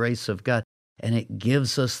invites the grace of God. And it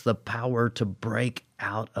gives us the power to break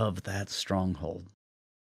out of that stronghold.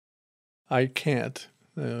 I can't.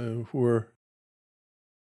 We're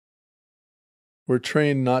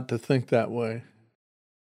trained not to think that way.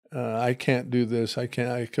 I can't do this. I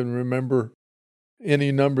can remember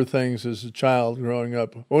any number of things as a child growing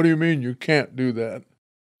up. What do you mean you can't do that?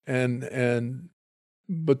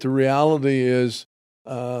 But the reality is,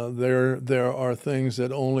 There are things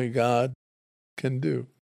that only God can do.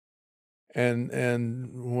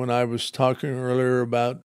 And when I was talking earlier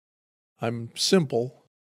about I'm simple,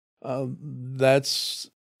 that's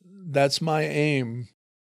my aim,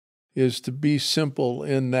 is to be simple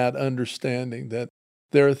in that understanding that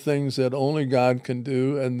there are things that only God can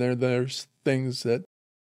do, and there's things that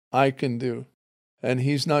I can do. And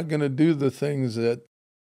He's not going to do the things that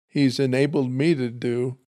He's enabled me to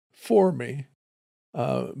do for me,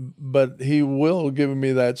 but He will give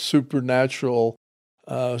me that supernatural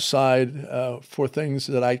side for things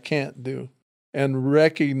that I can't do. And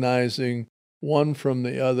recognizing one from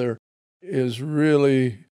the other is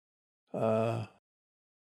really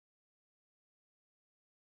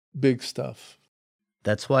big stuff.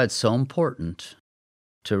 That's why it's so important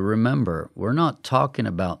to remember we're not talking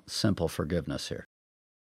about simple forgiveness here.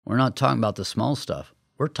 We're not talking about the small stuff.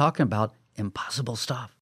 We're talking about impossible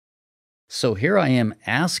stuff. So here I am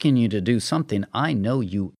asking you to do something I know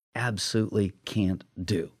you absolutely can't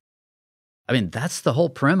do. I mean, that's the whole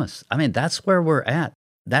premise. I mean, that's where we're at.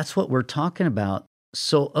 That's what we're talking about.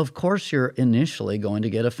 So of course you're initially going to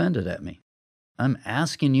get offended at me. I'm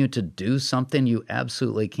asking you to do something you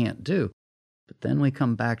absolutely can't do. But then we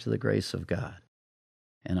come back to the grace of God.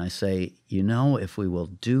 And I say, if we will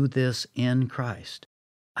do this in Christ,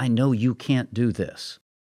 I know you can't do this.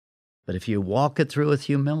 But if you walk it through with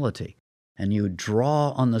humility and you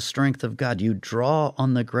draw on the strength of God, you draw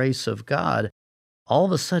on the grace of God, all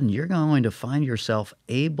of a sudden you're going to find yourself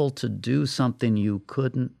able to do something you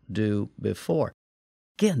couldn't do before.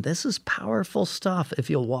 Again, this is powerful stuff if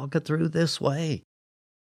you'll walk it through this way.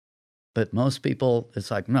 But most people,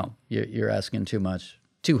 it's like, no, you're asking too much,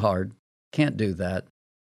 too hard, can't do that.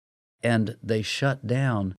 And they shut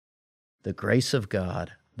down the grace of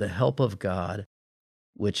God, the help of God,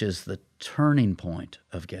 which is the turning point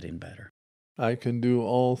of getting better. I can do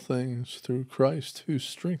all things through Christ who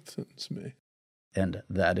strengthens me. And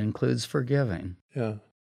that includes forgiving. Yeah.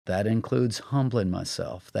 That includes humbling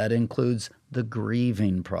myself. That includes the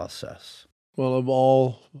grieving process. Well, of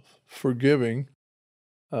all forgiving,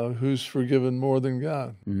 who's forgiven more than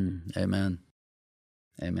God? Amen.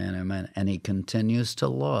 Amen, amen. And He continues to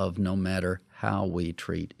love no matter how we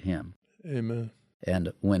treat Him. Amen.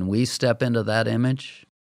 And when we step into that image,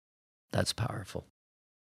 that's powerful.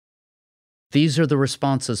 These are the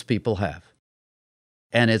responses people have.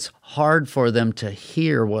 And it's hard for them to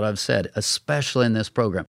hear what I've said, especially in this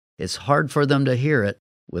program. It's hard for them to hear it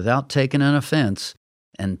without taking an offense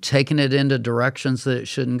and taking it into directions that it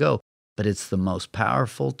shouldn't go. But it's the most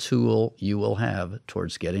powerful tool you will have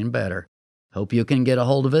towards getting better. Hope you can get a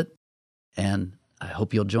hold of it, and I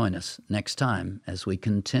hope you'll join us next time as we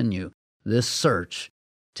continue this search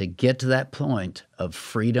to get to that point of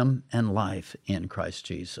freedom and life in Christ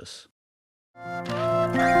Jesus.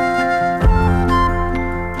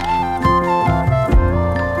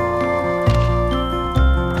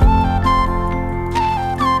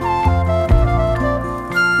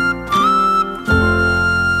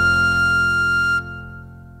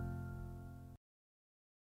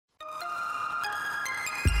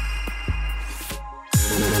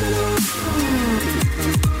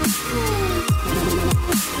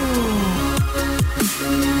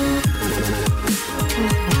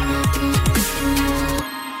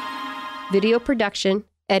 Video production,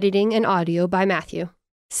 editing, and audio by Matthew.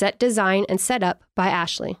 Set design and setup by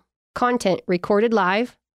Ashley. Content recorded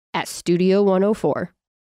live at Studio 104.